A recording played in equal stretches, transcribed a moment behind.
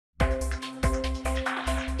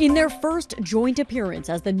In their first joint appearance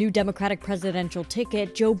as the new Democratic presidential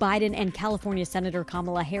ticket, Joe Biden and California Senator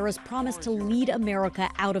Kamala Harris promised to lead America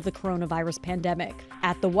out of the coronavirus pandemic.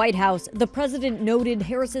 At the White House, the president noted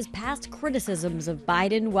Harris's past criticisms of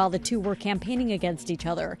Biden while the two were campaigning against each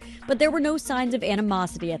other, but there were no signs of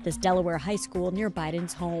animosity at this Delaware high school near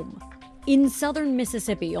Biden's home. In southern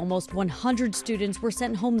Mississippi, almost 100 students were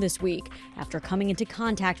sent home this week after coming into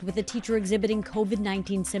contact with a teacher exhibiting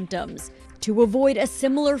COVID-19 symptoms. To avoid a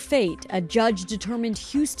similar fate, a judge determined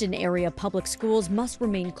Houston area public schools must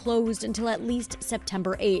remain closed until at least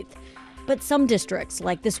September 8th. But some districts,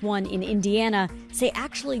 like this one in Indiana, say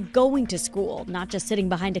actually going to school, not just sitting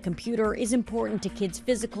behind a computer, is important to kids'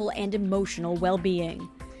 physical and emotional well-being.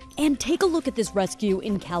 And take a look at this rescue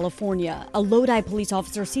in California. A Lodi police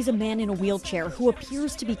officer sees a man in a wheelchair who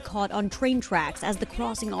appears to be caught on train tracks as the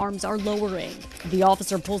crossing arms are lowering. The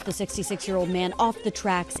officer pulls the 66-year-old man off the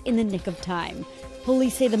tracks in the nick of time.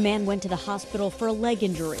 Police say the man went to the hospital for a leg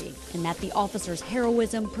injury and that the officer's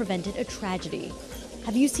heroism prevented a tragedy.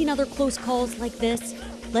 Have you seen other close calls like this?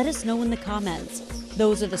 Let us know in the comments.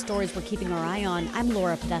 Those are the stories we're keeping our eye on. I'm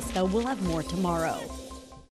Laura Podesta. We'll have more tomorrow.